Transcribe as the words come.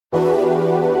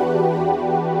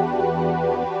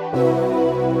Welcome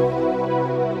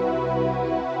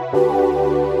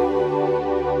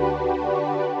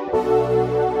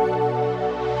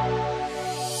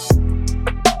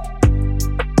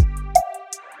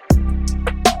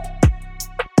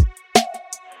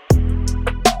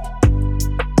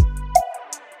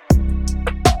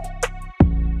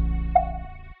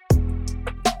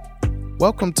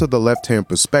to the Left Hand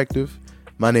Perspective.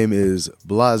 My name is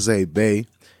Blase Bay,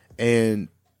 and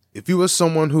if you are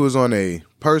someone who is on a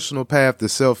personal path to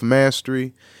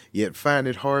self-mastery, yet find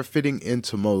it hard fitting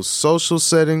into most social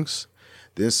settings,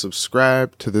 then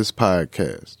subscribe to this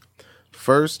podcast.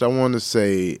 First, I want to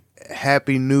say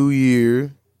Happy New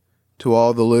Year to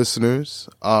all the listeners.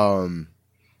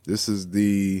 This is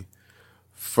the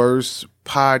first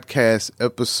podcast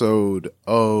episode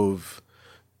of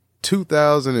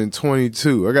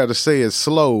 2022. I got to say it's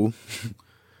slow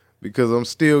because I'm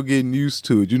still getting used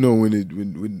to it. You know, when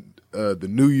the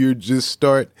new year just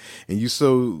start and you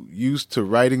so used to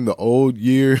writing the old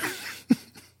year.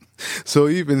 So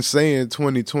even saying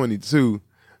 2022,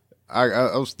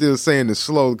 I'm still saying it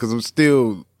slow because I'm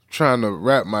still trying to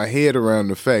wrap my head around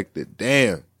the fact that,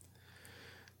 damn,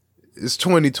 it's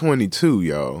 2022,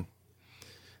 y'all.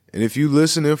 And if you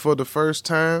listening for the first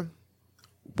time,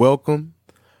 welcome.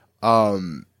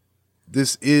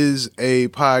 This is a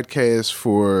podcast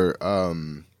for,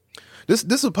 this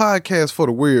is a podcast for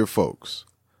the weird folks.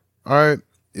 All right.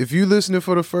 If you listening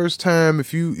for the first time,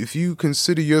 if you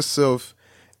consider yourself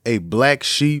a black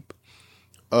sheep,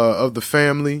 of the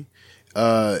family,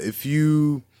 if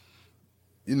you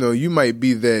might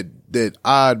be that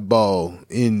oddball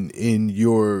in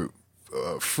your,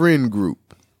 friend group.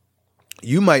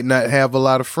 You might not have a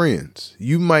lot of friends.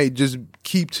 You might just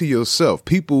keep to yourself.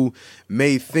 People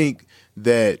may think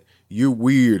that you're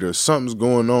weird or something's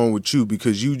going on with you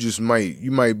because you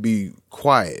might be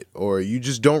quiet or you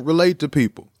just don't relate to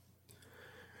people.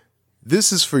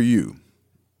 This is for you.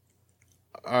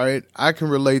 All right. I can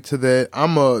relate to that.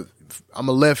 I'm a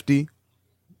lefty.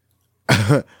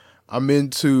 I'm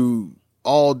into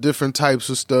all different types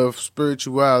of stuff,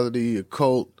 spirituality,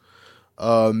 occult,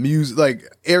 music, like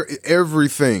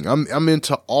everything. I'm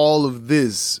into all of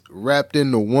this wrapped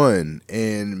into one,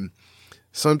 and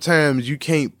sometimes you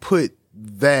can't put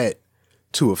that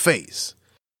to a face.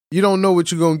 You don't know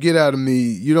what you're gonna get out of me.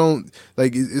 You don't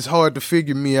it's hard to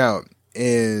figure me out,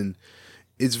 and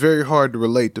it's very hard to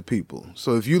relate to people.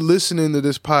 So if you're listening to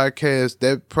this podcast,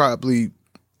 that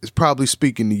is probably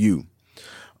speaking to you.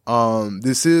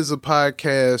 This is a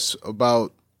podcast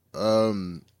about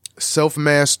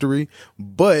self-mastery,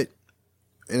 but,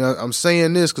 and I'm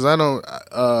saying this because I don't,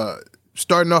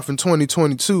 starting off in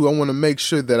 2022, I want to make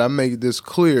sure that I make this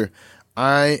clear.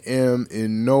 I am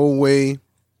in no way,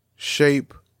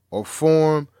 shape, or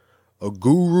form a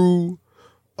guru,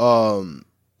 like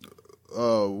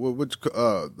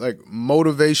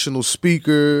motivational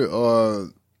speaker,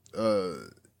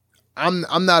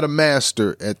 I'm not a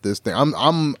master at this thing.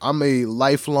 I'm a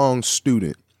lifelong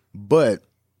student, but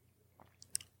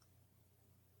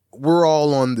we're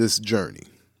all on this journey.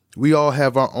 We all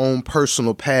have our own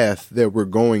personal path that we're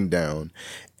going down,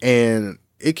 and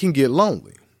it can get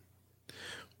lonely.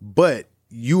 But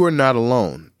you are not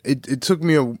alone. It took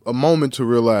me a moment to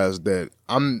realize that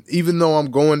even though I'm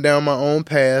going down my own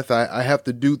path, I have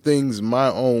to do things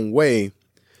my own way.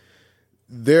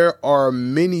 There are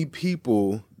many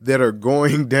people that are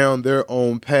going down their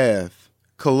own path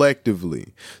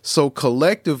collectively. So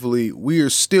collectively, we are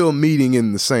still meeting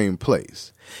in the same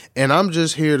place. And I'm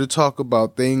just here to talk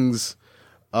about things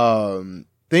in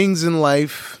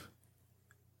life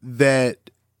that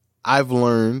I've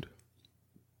learned,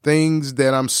 things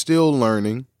that I'm still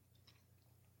learning,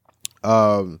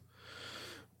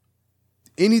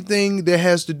 anything that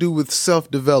has to do with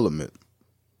self-development,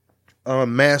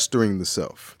 mastering the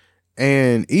self.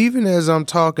 And even as I'm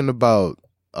talking about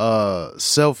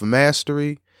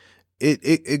self-mastery,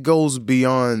 it goes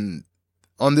beyond.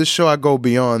 On this show, I go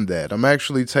beyond that. I'm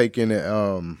actually taking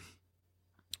an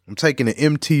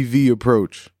MTV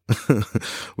approach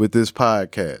with this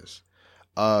podcast.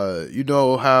 You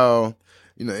know how,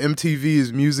 MTV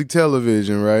is music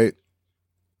television, right?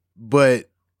 But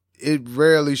it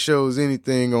rarely shows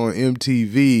anything on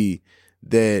MTV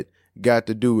that got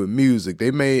to do with music.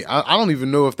 I don't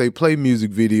even know if they play music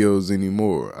videos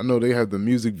anymore. I know they have the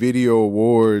music video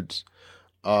awards.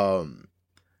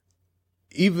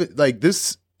 Even like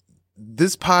this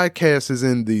podcast is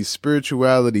in the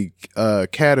spirituality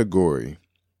category,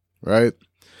 right?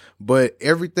 But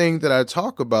everything that I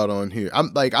talk about on here,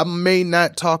 I may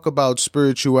not talk about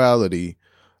spirituality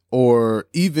or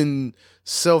even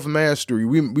self-mastery.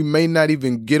 We may not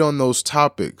even get on those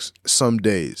topics some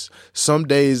days. Some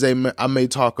days I may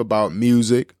talk about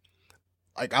music.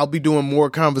 Like I'll be doing more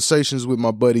conversations with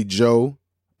my buddy Joe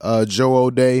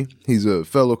O'Day. He's a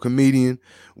fellow comedian.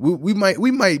 We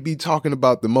might be talking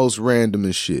about the most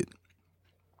randomest shit.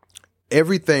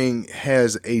 Everything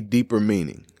has a deeper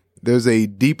meaning. There's a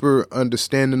deeper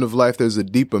understanding of life. There's a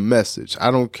deeper message. I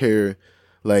don't care.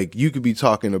 Like you could be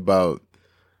talking about,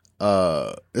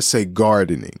 let's say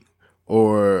gardening,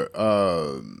 or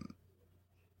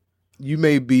you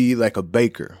may be like a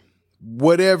baker.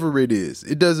 Whatever it is,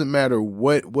 it doesn't matter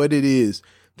what it is.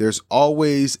 There's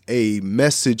always a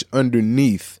message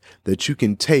underneath that you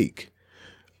can take,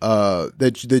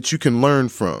 that you can learn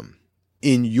from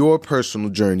in your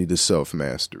personal journey to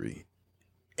self-mastery.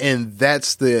 And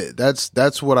that's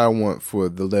what I want for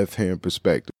the Left Hand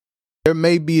Perspective. There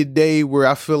may be a day where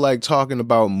I feel like talking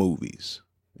about movies,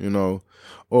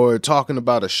 or talking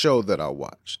about a show that I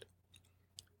watched.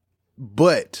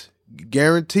 But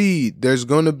guaranteed, there's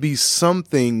going to be some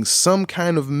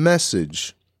kind of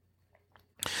message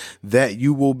that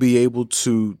you will be able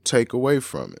to take away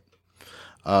from it.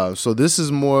 So this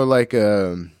is more like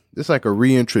it's like a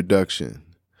reintroduction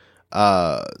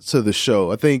to the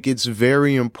show. I think it's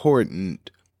very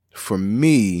important for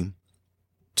me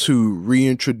to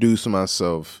reintroduce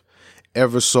myself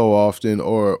ever so often,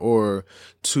 or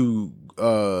to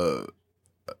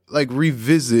like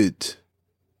revisit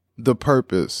the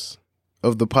purpose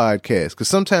of the podcast. Because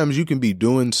sometimes you can be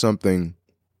doing something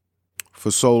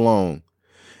for so long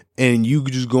and you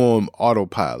just go on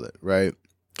autopilot, right?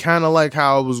 Kind of like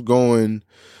how I was going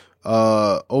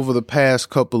over the past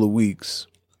couple of weeks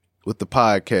with the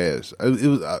podcast.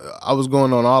 I was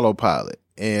going on autopilot,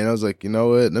 and I was like, you know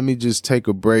what? Let me just take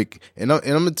a break. And I'm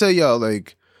gonna tell y'all,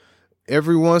 like,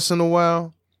 every once in a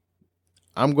while,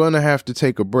 I'm gonna have to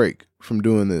take a break from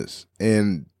doing this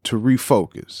and to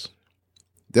refocus.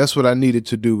 That's what I needed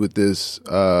to do with this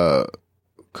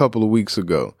couple of weeks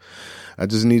ago. I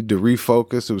just needed to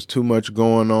refocus. There was too much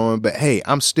going on, but hey,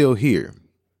 I'm still here.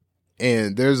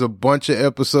 And there's a bunch of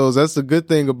episodes. That's the good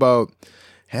thing about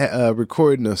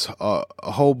recording a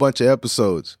whole bunch of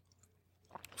episodes.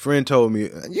 Friend told me,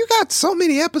 you got so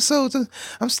many episodes.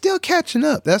 I'm still catching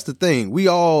up. That's the thing. We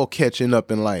all catching up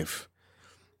in life.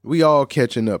 We all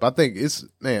catching up. I think it's,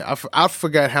 man, I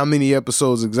forgot how many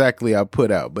episodes exactly I put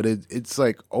out, but it's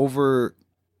like over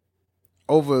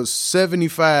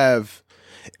 75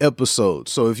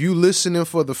 episodes. So if you listening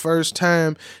for the first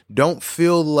time, don't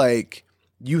feel like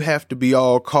you have to be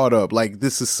all caught up like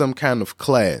this is some kind of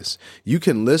class. You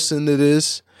can listen to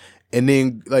this, and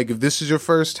then, like, if this is your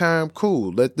first time,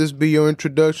 cool. Let this be your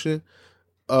introduction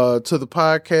to the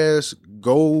podcast.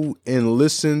 Go and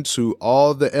listen to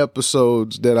all the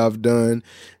episodes that I've done.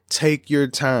 Take your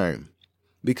time,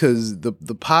 because the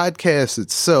podcast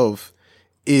itself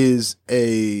is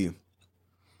it's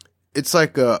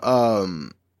like a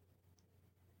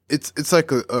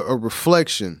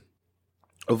reflection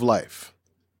of life.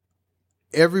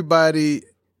 Everybody,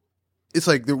 it's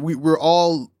like we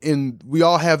all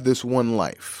have this one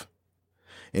life,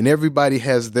 and everybody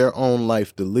has their own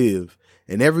life to live,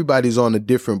 and everybody's on a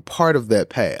different part of that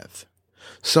path.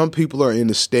 Some people are in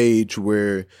a stage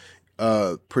where,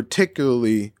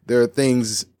 particularly, there are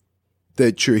things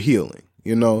that you're healing.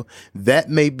 That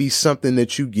may be something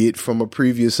that you get from a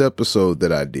previous episode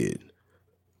that I did.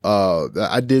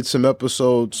 I did some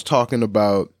episodes talking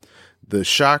about the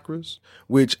chakras,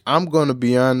 which, I'm going to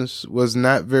be honest, was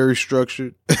not very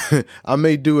structured. I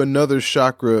may do another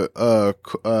chakra.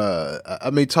 I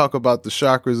may talk about the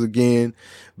chakras again,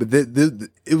 but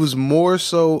it was more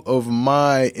so of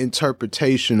my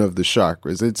interpretation of the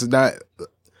chakras. It's not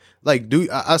like,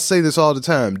 I say this all the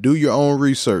time, do your own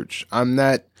research. I'm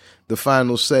not the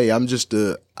final say. I'm just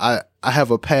I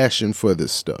have a passion for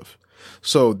this stuff.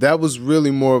 So that was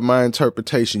really more of my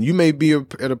interpretation. You may be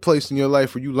at a place in your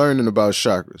life where you're learning about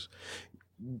chakras.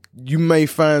 You may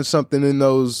find something in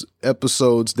those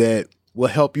episodes that will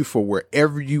help you for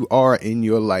wherever you are in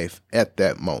your life at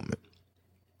that moment.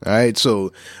 All right.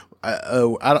 So I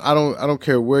don't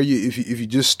care where if you're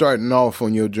just starting off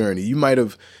on your journey, you might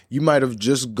have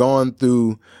just gone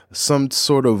through some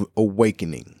sort of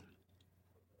awakening.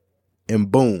 And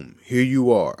boom, here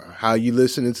you are. How you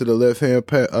listening to the Left Hand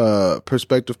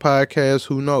Perspective podcast?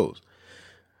 Who knows?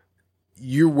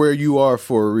 You're where you are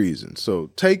for a reason. So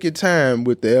take your time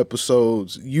with the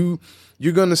episodes. You're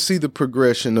gonna see the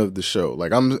progression of the show.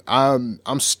 Like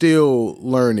I'm still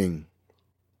learning.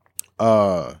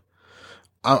 I'm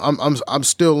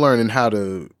still learning how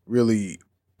to really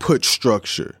put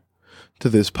structure to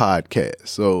this podcast.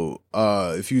 So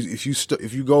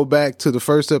if you go back to the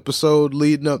first episode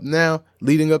leading up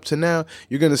to now,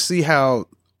 you're gonna see how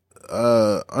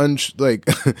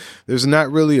there's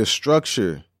not really a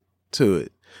structure to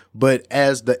it. But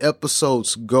as the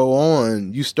episodes go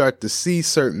on, you start to see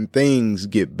certain things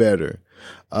get better.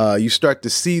 You start to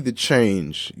see the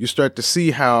change. You start to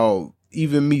see how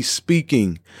even me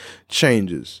speaking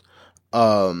changes.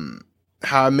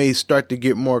 How I may start to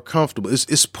get more comfortable.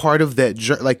 It's part of that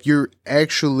journey. Like, you're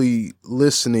actually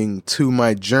listening to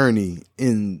my journey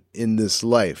in this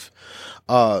life.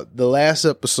 The last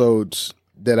episodes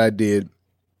that I did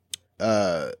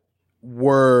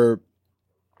were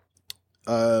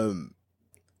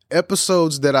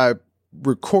episodes that I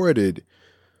recorded.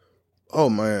 Oh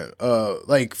man,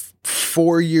 like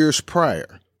 4 years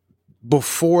prior,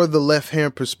 before the Left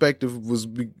Hand Perspective was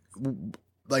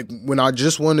like when I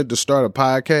just wanted to start a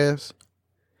podcast,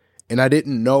 and I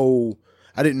didn't know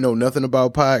nothing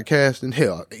about podcasting.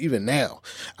 Hell, even now,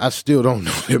 I still don't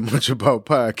know that much about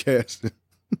podcasting.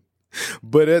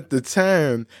 But at the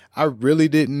time, I really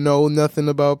didn't know nothing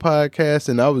about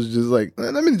podcasting. I was just like,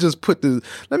 let me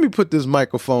put this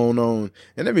microphone on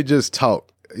and let me just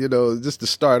talk, just to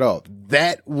start off.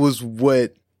 That was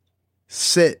what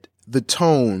set the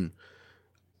tone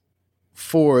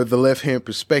for the Left Hand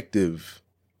Perspective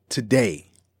today.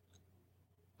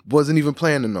 Wasn't even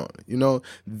planning on it.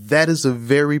 That is a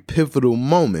very pivotal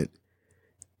moment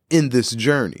in this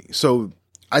journey. So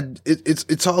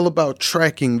it's all about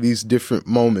tracking these different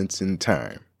moments in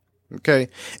time. Okay.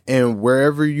 And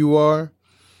wherever you are,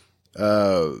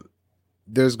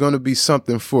 there's going to be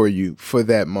something for you for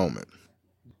that moment.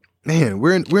 Man,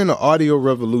 we're in an audio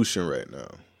revolution right now.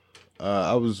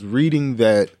 I was reading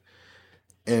that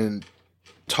and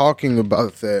talking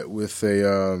about that with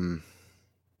a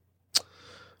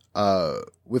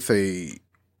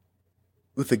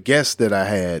guest that I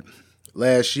had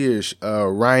last year,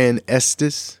 Ryan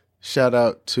Estes. Shout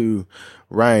out to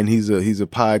Ryan. He's a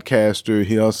podcaster.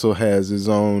 He also has his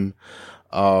own.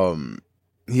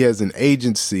 He has an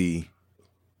agency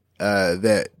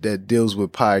that deals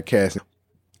with podcasting.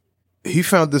 He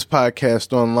found this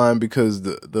podcast online because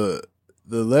the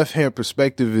Left Hand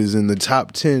Perspective is in the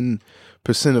top 10%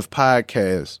 of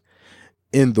podcasts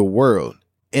in the world,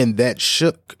 and that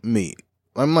shook me.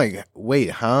 I'm like,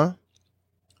 wait, huh?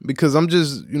 Because I'm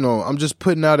just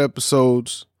putting out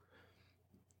episodes.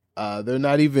 They're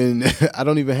not even, I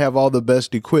don't even have all the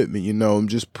best equipment, I'm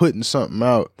just putting something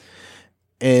out,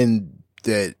 and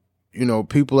that,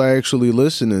 people are actually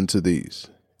listening to these.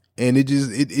 And it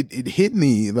hit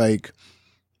me like,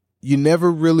 you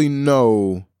never really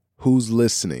know who's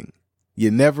listening. You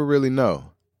never really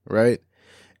know. Right.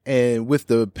 And with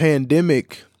the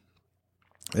pandemic,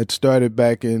 it started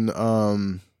back in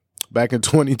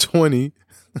 2020,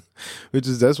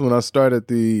 that's when I started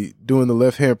doing the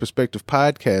Left Hand Perspective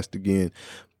podcast again.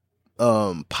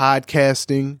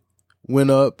 Podcasting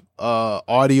went up,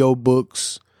 audio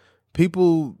books.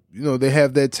 People, they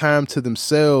have that time to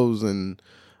themselves, and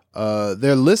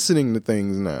they're listening to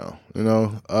things now.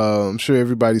 I'm sure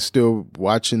everybody's still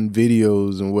watching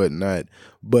videos and whatnot,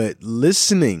 but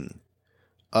listening.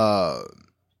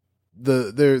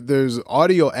 There's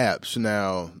audio apps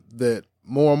now, that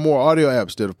more and more audio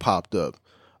apps that have popped up.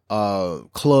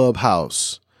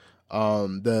 Clubhouse,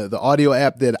 the audio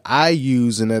app that I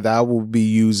use and that I will be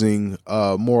using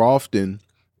more often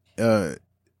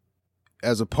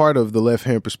as a part of the Left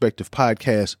Hand Perspective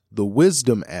podcast, the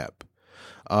Wisdom app.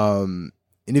 And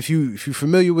if you're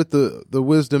familiar with the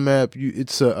Wisdom app,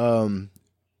 it's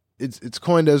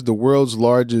coined as the world's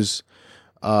largest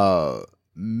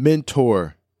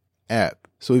mentor app.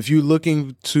 So if you're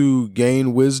looking to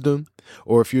gain wisdom,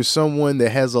 or if you're someone that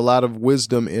has a lot of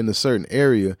wisdom in a certain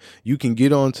area, you can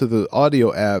get onto the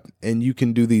audio app and you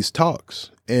can do these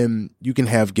talks, and you can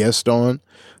have guests on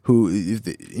who, if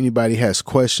anybody has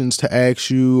questions to ask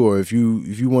you, or if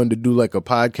you wanted to do like a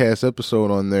podcast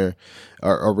episode on there,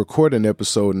 or record an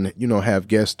episode and, have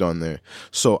guests on there.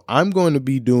 So I'm going to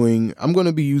be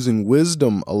using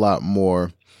Wisdom a lot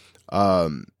more,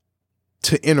 to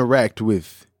interact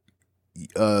with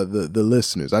the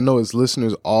listeners. I know it's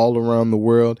listeners all around the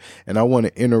world, and I want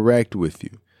to interact with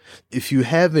you. If you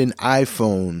have an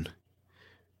iPhone,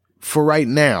 for right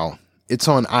now, it's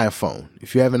on iPhone.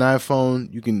 If you have an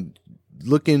iPhone, you can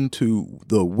look into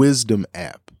the Wisdom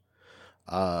app.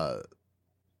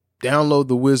 Download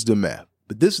the Wisdom app.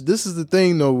 But this is the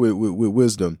thing though with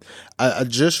Wisdom. I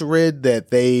just read that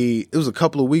it was a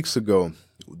couple of weeks ago,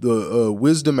 the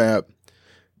Wisdom app,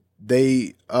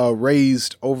 they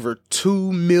raised over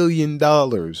 $2 million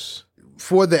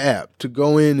for the app to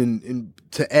go in and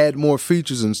to add more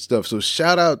features and stuff. So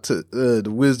shout out to the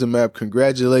Wisdom app.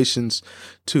 Congratulations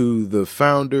to the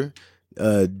founder,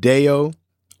 Deo.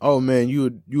 Oh man,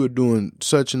 you are doing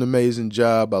such an amazing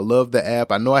job. I love the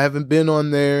app. I know I haven't been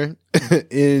on there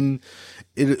in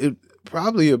it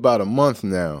probably about a month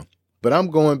now, but I'm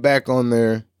going back on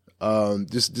there,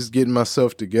 just getting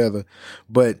myself together.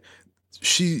 But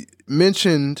she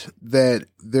mentioned that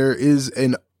there is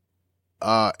an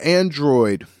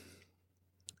Android.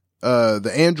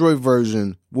 The Android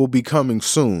version will be coming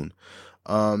soon.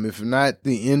 If not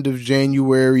the end of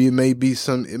January, it may be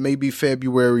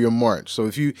February or March. So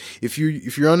if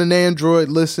you're on an Android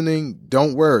listening,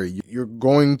 don't worry. You're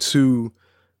going to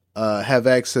have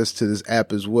access to this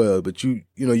app as well. But you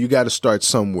got to start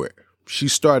somewhere.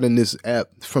 She's starting this app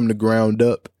from the ground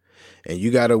up, and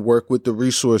you got to work with the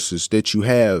resources that you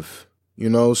have.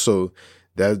 So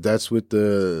that's with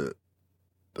the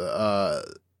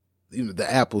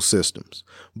Apple systems.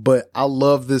 But I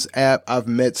love this app. I've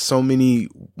met so many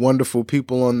wonderful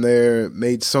people on there,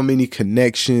 made so many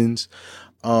connections,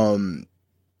 and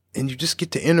you just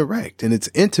get to interact, and it's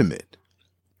intimate,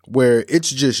 where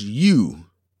it's just you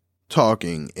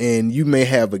talking, and you may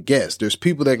have a guest. There's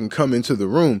people that can come into the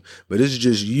room, but it's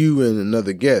just you and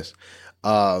another guest.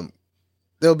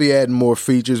 They'll be adding more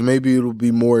features. Maybe it'll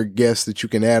be more guests that you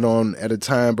can add on at a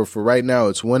time, but for right now,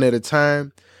 it's one at a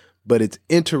time. But it's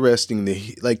interesting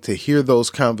to hear those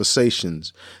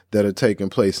conversations that are taking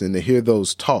place and to hear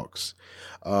those talks,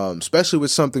 especially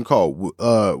with something called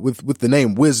with the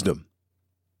name Wisdom,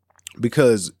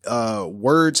 because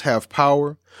words have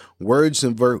power. Words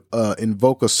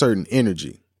invoke a certain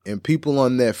energy, and people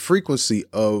on that frequency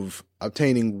of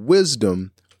obtaining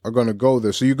wisdom are going to go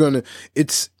there. So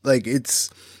it's like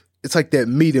that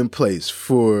meeting place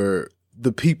for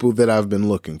the people that I've been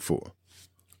looking for.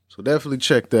 So definitely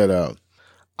check that out.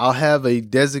 I'll have a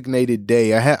designated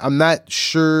day. I'm not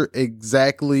sure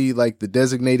exactly like the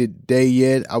designated day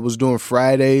yet. I was doing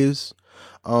Fridays,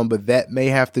 but that may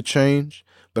have to change.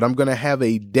 But I'm going to have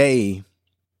a day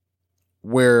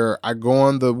where I go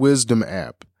on the Wisdom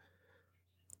app,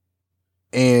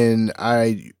 and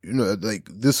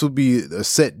this will be a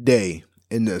set day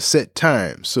and a set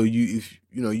time. So you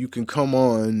can come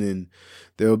on, and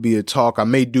there'll be a talk. I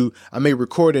may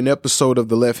record an episode of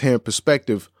the Left Hand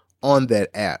Perspective on that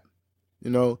app,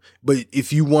 but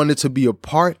if you wanted to be a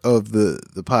part of the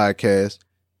podcast,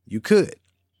 you could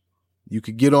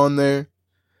get on there.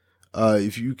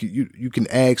 If you can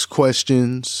ask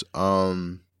questions.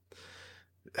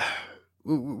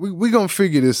 We're gonna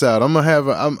figure this out. I'm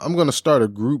gonna start a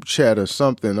group chat or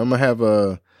something. I'm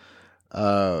gonna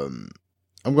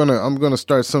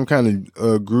start some kind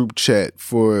of group chat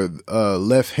for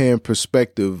Left Hand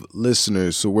Perspective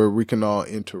listeners, so where we can all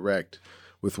interact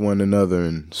with one another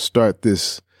and start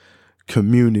this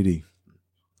community.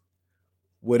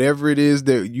 Whatever it is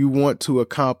that you want to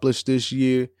accomplish this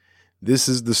year, this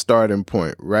is the starting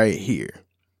point right here.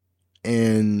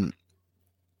 And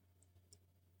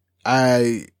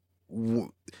it's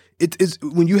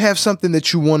when you have something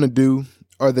that you want to do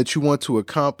or that you want to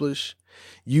accomplish,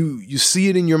 you see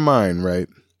it in your mind, right?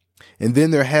 And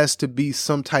then there has to be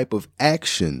some type of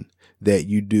action that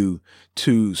you do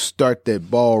to start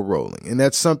that ball rolling. And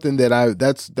that's something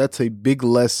that's a big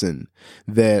lesson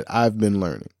that I've been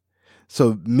learning.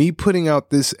 So me putting out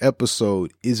this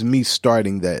episode is me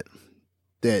starting that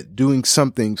doing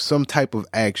something, some type of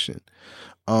action.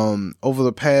 Over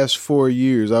the past 4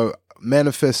 years,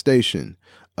 manifestation,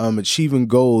 achieving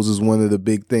goals is one of the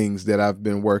big things that I've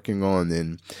been working on.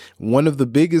 And one of the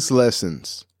biggest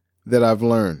lessons that I've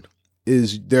learned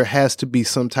is there has to be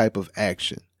some type of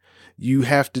action. You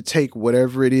have to take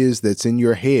whatever it is that's in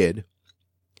your head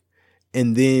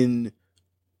and then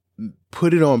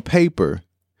put it on paper,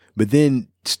 but then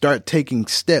start taking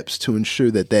steps to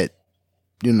ensure that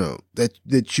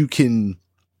you can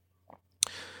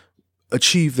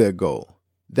achieve that goal.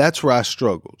 That's where I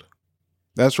struggled.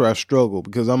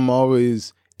 Because I'm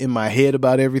always in my head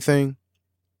about everything.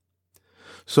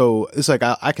 So it's like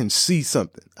I can see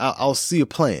something. I'll see a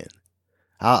plan.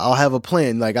 I'll have a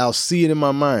plan. Like I'll see it in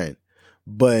my mind.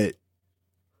 But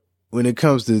when it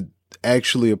comes to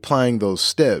actually applying those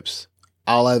steps,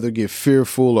 I'll either get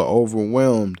fearful or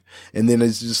overwhelmed. And then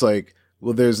it's just like,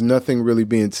 well, there's nothing really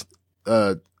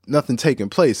nothing taking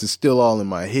place. It's still all in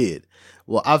my head.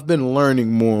 Well, I've been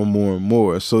learning more and more and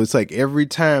more. So it's like every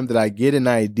time that I get an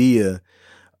idea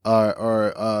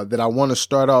or that I want to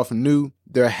start off new,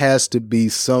 there has to be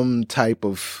some type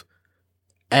of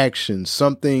action,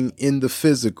 something in the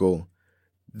physical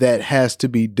that has to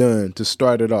be done to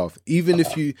start it off. Even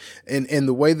if you, and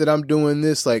the way that I'm doing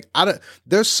this, like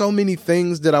there's so many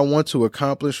things that I want to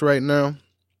accomplish right now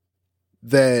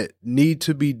that need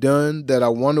to be done that I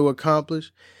want to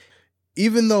accomplish.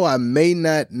 Even though I may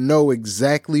not know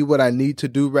exactly what I need to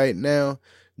do right now,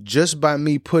 just by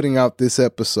me putting out this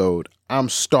episode, I'm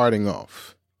starting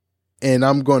off and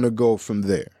I'm going to go from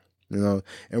there, and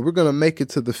we're going to make it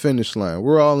to the finish line.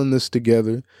 We're all in this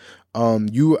together.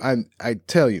 I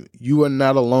tell you, you are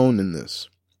not alone in this.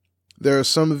 There are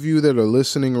some of you that are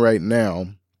listening right now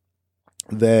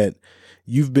that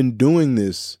you've been doing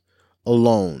this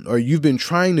alone, or you've been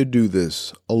trying to do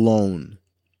this alone.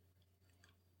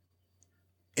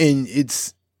 And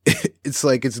it's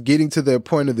like it's getting to that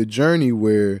point of the journey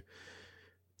where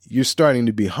you're starting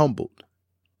to be humbled.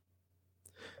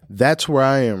 That's where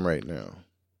I am right now.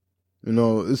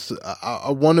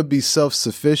 I want to be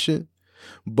self-sufficient,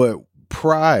 but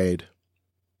pride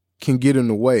can get in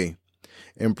the way.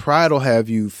 And pride will have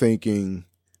you thinking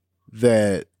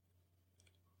that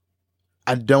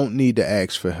I don't need to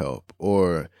ask for help.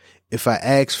 Or if I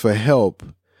ask for help,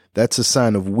 that's a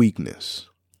sign of weakness.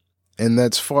 And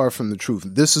that's far from the truth.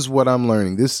 This is what I'm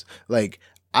learning. This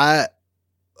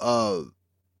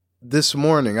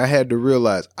morning I had to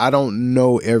realize I don't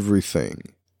know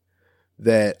everything,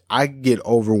 that I get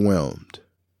overwhelmed,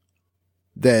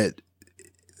 that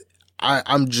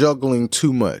I'm juggling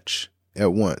too much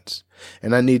at once,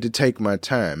 and I need to take my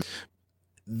time.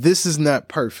 This is not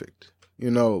perfect.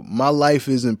 My life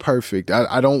isn't perfect.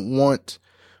 I don't want,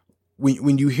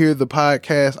 when you hear the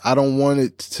podcast, I don't want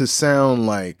it to sound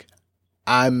like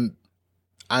I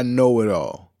know it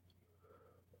all,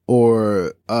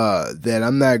 or that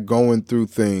I'm not going through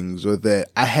things, or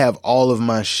that I have all of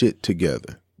my shit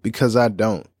together, because I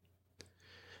don't.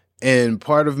 And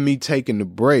part of me taking the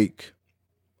break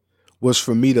was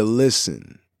for me to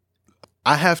listen.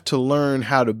 I have to learn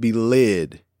how to be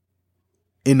led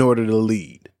in order to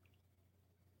lead.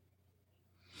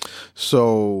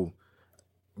 So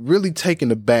really taking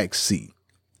the back seat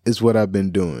is what I've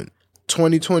been doing.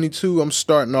 2022, I'm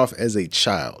starting off as a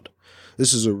child.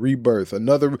 This is a rebirth.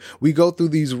 We go through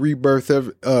these rebirths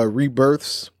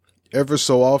ever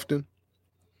so often.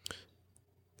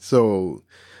 So,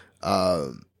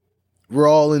 we're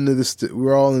all in this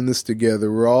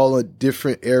together. We're all at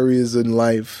different areas in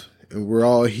life, and we're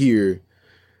all here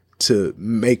to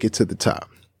make it to the top.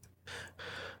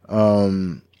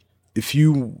 If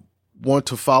you want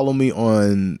to follow me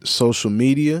on social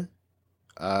media,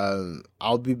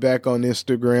 I'll be back on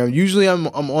Instagram. Usually I'm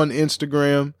on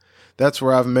Instagram. That's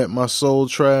where I've met my soul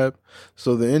tribe.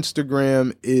 So the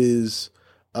Instagram is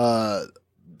the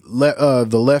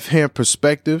Left Hand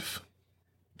Perspective.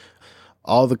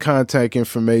 All the contact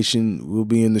information will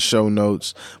be in the show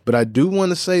notes. But I do want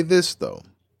to say this though.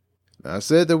 I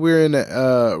said that we're in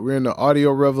the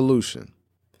audio revolution.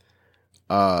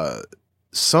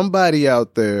 Somebody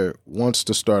out there wants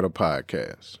to start a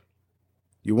podcast.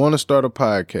 You want to start a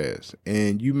podcast,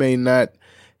 and you may not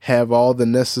have all the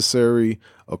necessary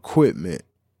equipment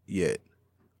yet,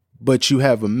 but you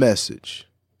have a message.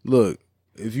 Look,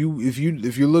 if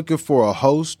you're looking for a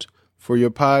host for your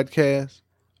podcast,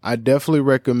 I definitely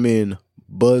recommend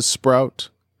Buzzsprout.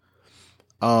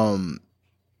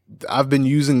 I've been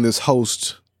using this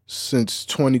host since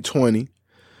 2020.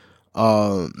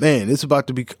 Man, it's about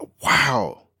to be,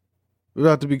 wow. We're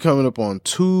about to be coming up on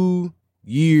 2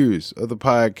 years of the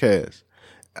podcast.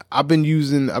 I've been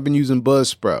using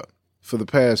Buzzsprout for the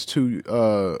past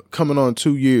coming on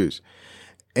 2 years.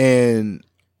 And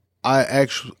I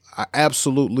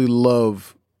absolutely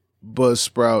love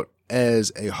Buzzsprout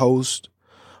as a host.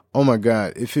 Oh my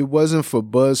God. If it wasn't for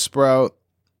Buzzsprout,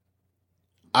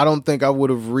 I don't think I would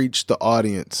have reached the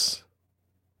audience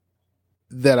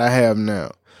that I have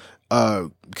now.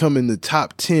 Come in the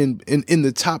top 10, in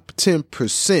the top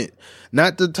 10%,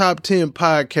 not the top 10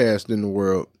 podcast in the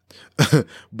world,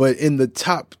 but in the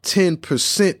top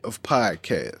 10% of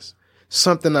podcasts.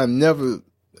 Something I never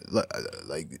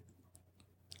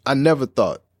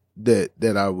thought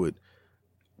that I would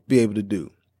be able to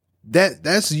do.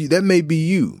 That may be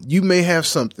you. You may have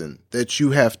something that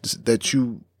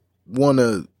you want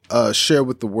to share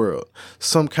with the world,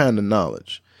 some kind of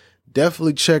knowledge.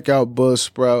 Definitely check out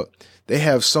Buzzsprout. They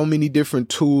have so many different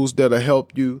tools that'll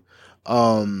help you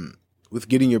with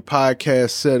getting your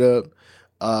podcast set up.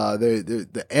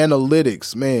 The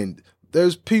analytics, man.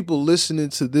 There's people listening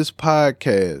to this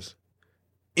podcast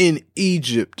in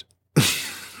Egypt.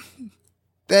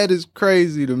 That is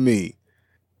crazy to me.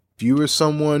 If you are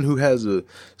someone who has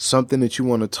something that you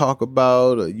want to talk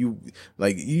about, or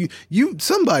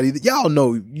somebody that y'all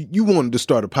know you wanted to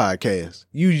start a podcast.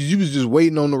 You was just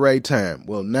waiting on the right time.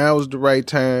 Well, now is the right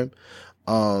time.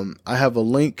 I have a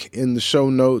link in the show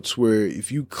notes where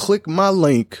if you click my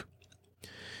link,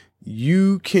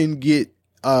 you can get,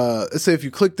 let's say if you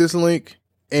click this link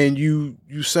and you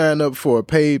sign up for a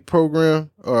paid program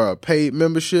or a paid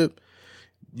membership,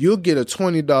 you'll get a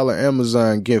 $20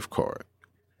 Amazon gift card.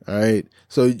 All right.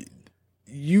 So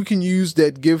you can use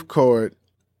that gift card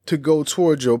to go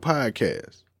towards your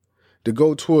podcast, to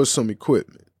go towards some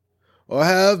equipment, or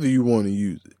however you want to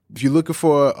use it. If you're looking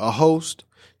for a host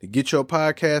to get your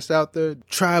podcast out there,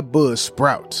 try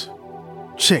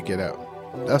Buzzsprout. Check it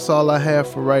out. That's all I have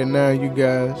for right now, you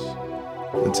guys.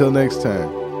 Until next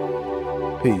time.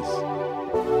 Peace.